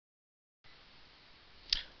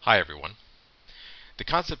Hi everyone. The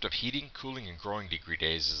concept of heating, cooling, and growing degree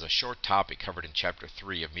days is a short topic covered in Chapter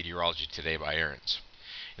 3 of Meteorology Today by Ahrens.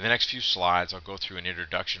 In the next few slides, I'll go through an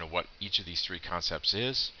introduction of what each of these three concepts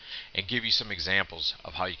is and give you some examples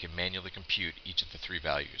of how you can manually compute each of the three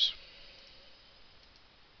values.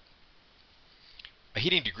 A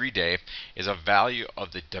heating degree day is a value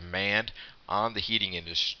of the demand on the heating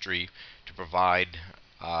industry to provide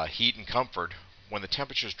heat and comfort when the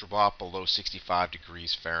temperatures drop below 65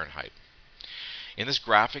 degrees Fahrenheit. In this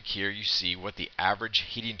graphic here, you see what the average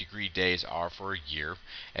heating degree days are for a year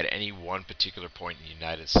at any one particular point in the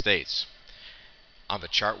United States. On the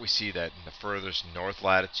chart, we see that in the furthest north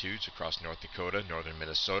latitudes across North Dakota, northern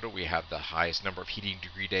Minnesota, we have the highest number of heating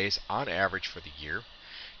degree days on average for the year,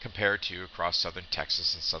 compared to across southern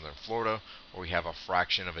Texas and southern Florida, where we have a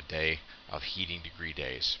fraction of a day of heating degree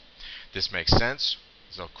days. This makes sense.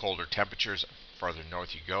 So colder temperatures, farther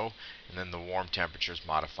north you go, and then the warm temperatures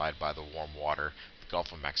modified by the warm water, the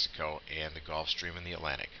Gulf of Mexico and the Gulf Stream in the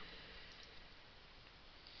Atlantic.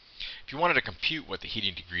 If you wanted to compute what the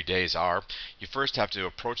heating degree days are, you first have to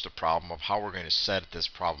approach the problem of how we're going to set this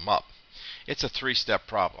problem up. It's a three-step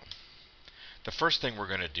problem. The first thing we're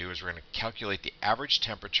going to do is we're going to calculate the average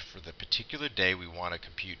temperature for the particular day we want to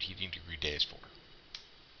compute heating degree days for.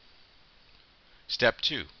 Step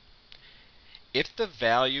 2. If the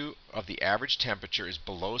value of the average temperature is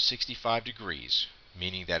below 65 degrees,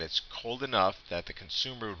 meaning that it's cold enough that the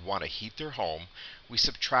consumer would want to heat their home, we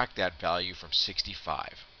subtract that value from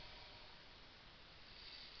 65.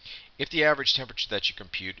 If the average temperature that you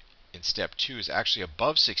compute in step 2 is actually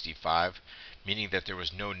above 65, meaning that there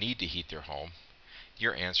was no need to heat their home,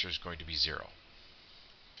 your answer is going to be 0.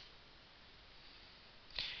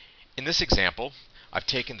 In this example, I've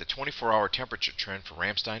taken the 24-hour temperature trend for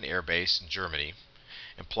Ramstein Air Base in Germany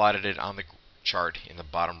and plotted it on the chart in the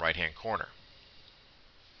bottom right-hand corner.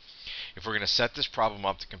 If we're going to set this problem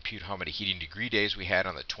up to compute how many heating degree days we had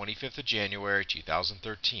on the 25th of January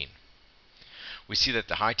 2013, we see that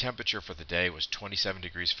the high temperature for the day was 27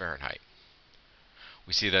 degrees Fahrenheit.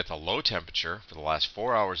 We see that the low temperature for the last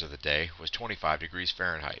 4 hours of the day was 25 degrees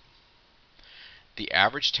Fahrenheit. The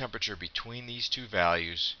average temperature between these two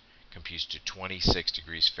values computes to 26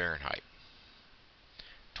 degrees Fahrenheit.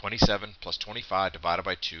 27 plus 25 divided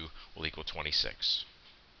by 2 will equal 26.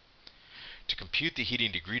 To compute the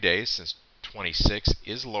heating degree days, since 26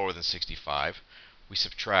 is lower than 65, we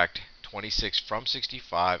subtract 26 from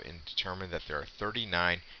 65 and determine that there are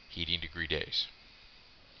 39 heating degree days.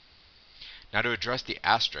 Now to address the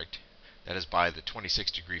asterisk, that is by the 26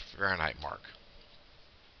 degree Fahrenheit mark.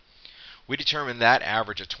 We determine that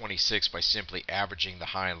average of 26 by simply averaging the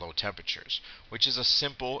high and low temperatures, which is a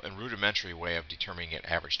simple and rudimentary way of determining an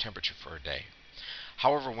average temperature for a day.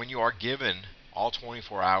 However, when you are given all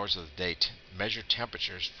 24 hours of the day measured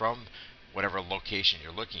temperatures from whatever location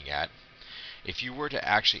you're looking at, if you were to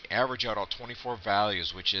actually average out all 24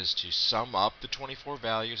 values, which is to sum up the 24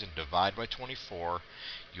 values and divide by 24,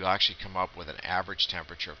 you actually come up with an average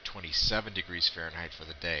temperature of 27 degrees Fahrenheit for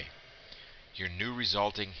the day. Your new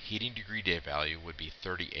resulting heating degree day value would be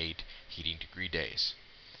 38 heating degree days.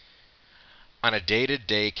 On a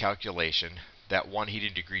day-to-day calculation, that one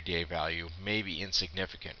heating degree day value may be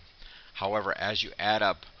insignificant. However, as you add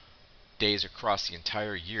up days across the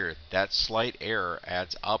entire year, that slight error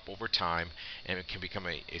adds up over time and it can become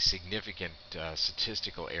a significant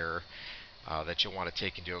statistical error that you'll want to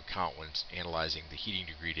take into account when analyzing the heating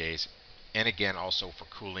degree days, and again also for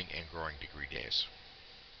cooling and growing degree days.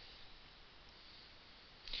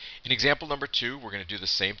 In example number 2, we're going to do the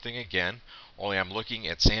same thing again, only I'm looking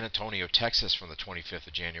at San Antonio, Texas from the 25th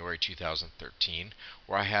of January 2013,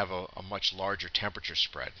 where I have a much larger temperature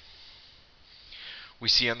spread. We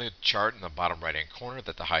see on the chart in the bottom right hand corner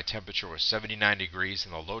that the high temperature was 79 degrees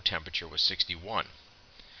and the low temperature was 61.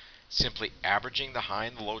 Simply averaging the high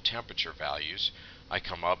and the low temperature values, I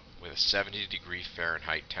come up with a 70 degree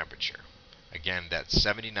Fahrenheit temperature. Again, that's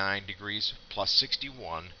 79 degrees plus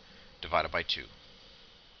 61 divided by 2.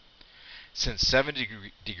 Since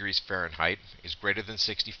 70 degrees Fahrenheit is greater than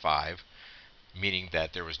 65, meaning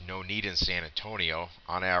that there was no need in San Antonio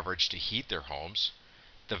on average to heat their homes,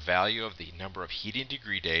 the value of the number of heating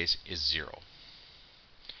degree days is 0.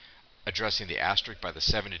 Addressing the asterisk by the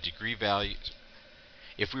 70 degree value,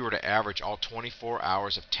 if we were to average all 24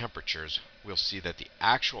 hours of temperatures, we'll see that the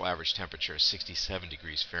actual average temperature is 67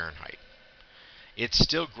 degrees Fahrenheit. It's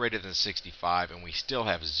still greater than 65 and we still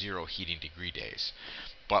have 0 heating degree days,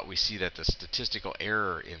 but we see that the statistical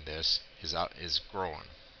error in this is growing.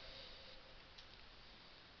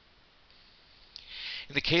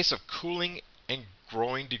 In the case of cooling and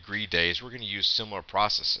growing degree days, we're going to use similar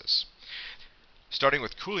processes. Starting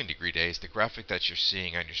with cooling degree days, the graphic that you're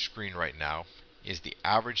seeing on your screen right now is the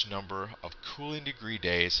average number of cooling degree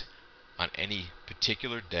days on any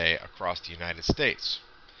particular day across the United States.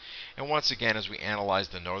 And once again, as we analyze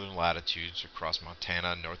the northern latitudes across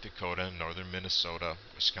Montana, North Dakota, northern Minnesota,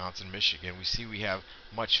 Wisconsin, Michigan, we see we have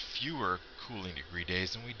much fewer cooling degree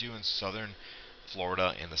days than we do in southern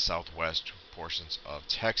Florida and the southwest portions of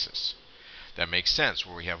Texas. That makes sense.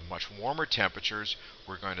 Where we have much warmer temperatures,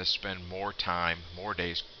 we're going to spend more time, more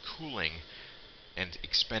days cooling and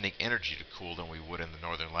expending energy to cool than we would in the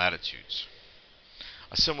northern latitudes.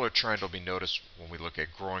 A similar trend will be noticed when we look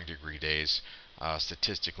at growing degree days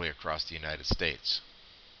statistically across the United States.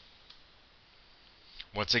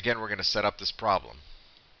 Once again, we're going to set up this problem.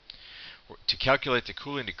 To calculate the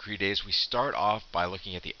cooling degree days, we start off by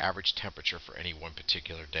looking at the average temperature for any one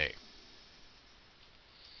particular day.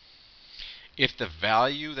 If the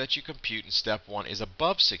value that you compute in step 1 is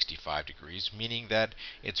above 65 degrees, meaning that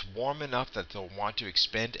it's warm enough that they'll want to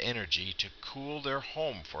expend energy to cool their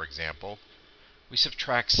home, for example, we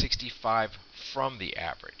subtract 65 from the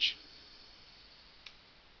average.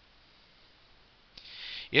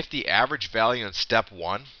 If the average value in step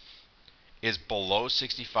 1 is below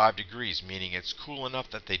 65 degrees, meaning it's cool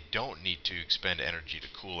enough that they don't need to expend energy to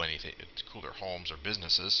cool anything, to cool their homes or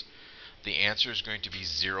businesses, the answer is going to be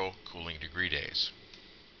 0 cooling degree days.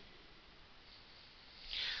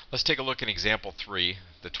 Let's take a look at example 3,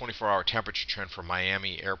 the 24-hour temperature trend for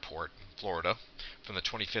Miami Airport, Florida, from the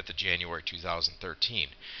 25th of January 2013.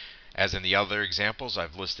 As in the other examples,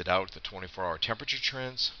 I've listed out the 24-hour temperature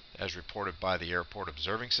trends as reported by the airport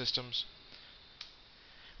observing systems.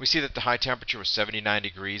 We see that the high temperature was 79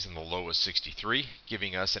 degrees and the low was 63,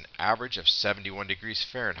 giving us an average of 71 degrees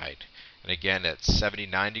Fahrenheit. And again, at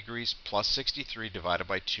 79 degrees plus 63 divided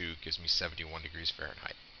by 2 gives me 71 degrees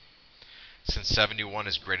Fahrenheit. Since 71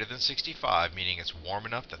 is greater than 65, meaning it's warm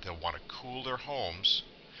enough that they'll want to cool their homes,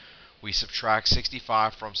 we subtract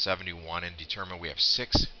 65 from 71 and determine we have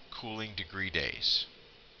 6 cooling degree days.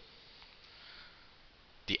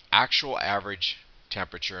 The actual average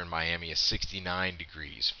temperature in Miami is 69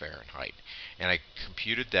 degrees Fahrenheit, and I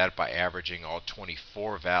computed that by averaging all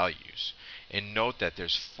 24 values. And note that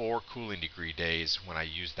there's 4 cooling degree days when I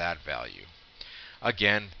use that value.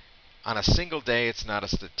 Again, on a single day it's not a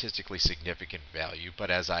statistically significant value,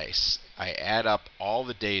 but as I add up all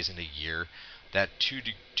the days in a year, that 2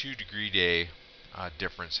 degree day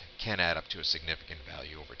difference can add up to a significant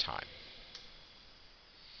value over time.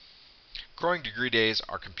 Growing degree days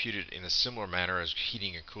are computed in a similar manner as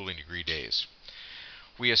heating and cooling degree days.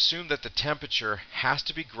 We assume that the temperature has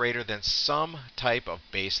to be greater than some type of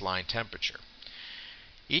baseline temperature.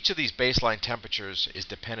 Each of these baseline temperatures is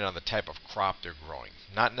dependent on the type of crop they're growing,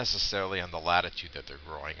 not necessarily on the latitude that they're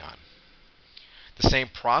growing on. The same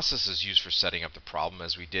process is used for setting up the problem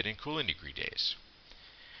as we did in cooling degree days.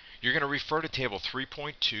 You're going to refer to table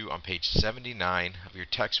 3.2 on page 79 of your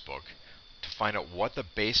textbook to find out what the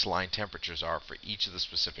baseline temperatures are for each of the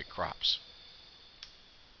specific crops.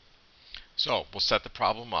 So we'll set the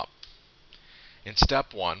problem up. In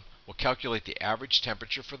step 1, we'll calculate the average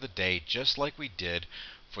temperature for the day just like we did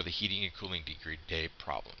for the heating and cooling degree day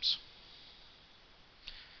problems.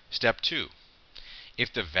 Step 2,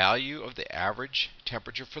 if the value of the average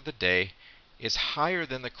temperature for the day is higher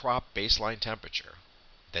than the crop baseline temperature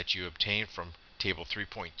that you obtained from table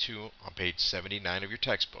 3.2 on page 79 of your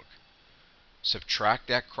textbook, subtract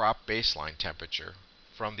that crop baseline temperature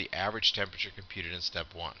from the average temperature computed in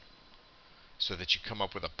step 1 so that you come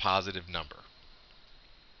up with a positive number.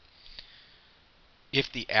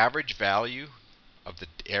 If the average value of the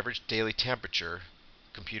average daily temperature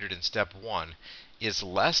computed in step 1 is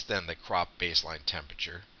less than the crop baseline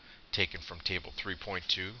temperature taken from table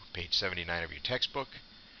 3.2, page 79 of your textbook,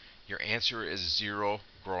 your answer is 0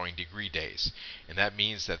 growing degree days, and that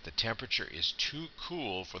means that the temperature is too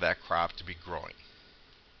cool for that crop to be growing.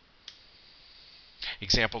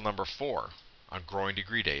 Example number 4 on growing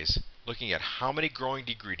degree days, looking at how many growing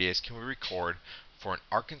degree days can we record for an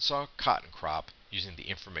Arkansas cotton crop using the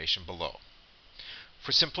information below.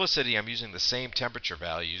 For simplicity, I'm using the same temperature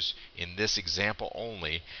values in this example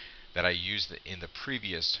only that I used in the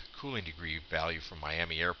previous cooling degree value from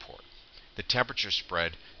Miami Airport. The temperature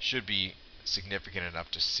spread should be significant enough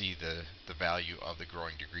to see the value of the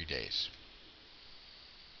growing degree days.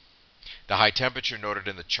 The high temperature noted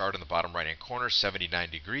in the chart in the bottom right hand corner is 79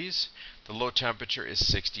 degrees. The low temperature is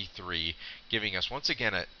 63, giving us once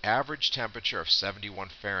again an average temperature of 71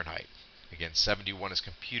 Fahrenheit. Again, 71 is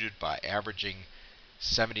computed by averaging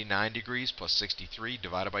 79 degrees plus 63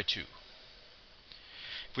 divided by 2.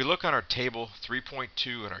 If we look on our table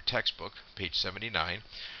 3.2 in our textbook, page 79,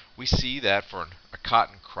 we see that for a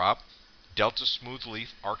cotton crop, Delta Smoothleaf,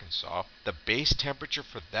 Arkansas, the base temperature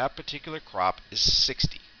for that particular crop is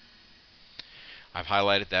 60. I've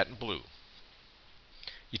highlighted that in blue.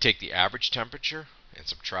 You take the average temperature and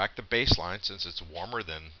subtract the baseline, since it's warmer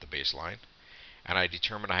than the baseline, and I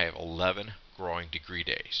determine I have 11 growing degree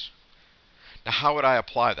days. Now, how would I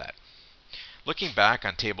apply that? Looking back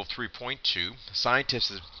on table 3.2, scientists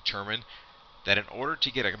have determined that in order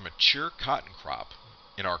to get a mature cotton crop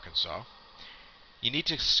in Arkansas, you need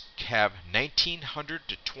to have 1900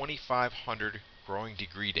 to 2500 growing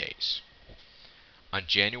degree days. On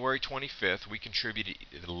January 25th, we contributed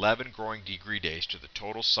 11 growing degree days to the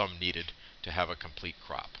total sum needed to have a complete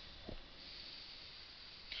crop.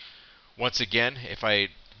 Once again, if I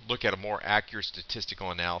look at a more accurate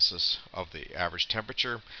statistical analysis of the average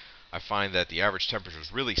temperature, I find that the average temperature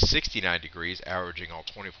is really 69 degrees, averaging all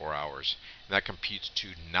 24 hours, and that computes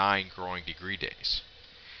to 9 growing degree days.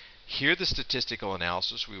 Here, the statistical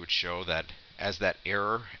analysis, we would show that as that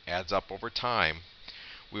error adds up over time,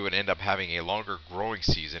 we would end up having a longer growing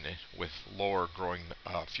season with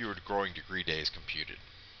fewer growing degree days computed.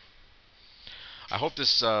 I hope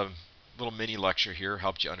this little mini lecture here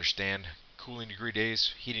helped you understand cooling degree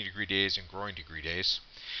days, heating degree days, and growing degree days.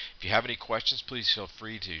 If you have any questions, please feel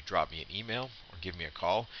free to drop me an email or give me a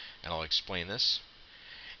call, and I'll explain this.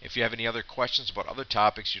 If you have any other questions about other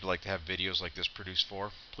topics you'd like to have videos like this produced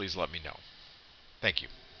for, please let me know. Thank you.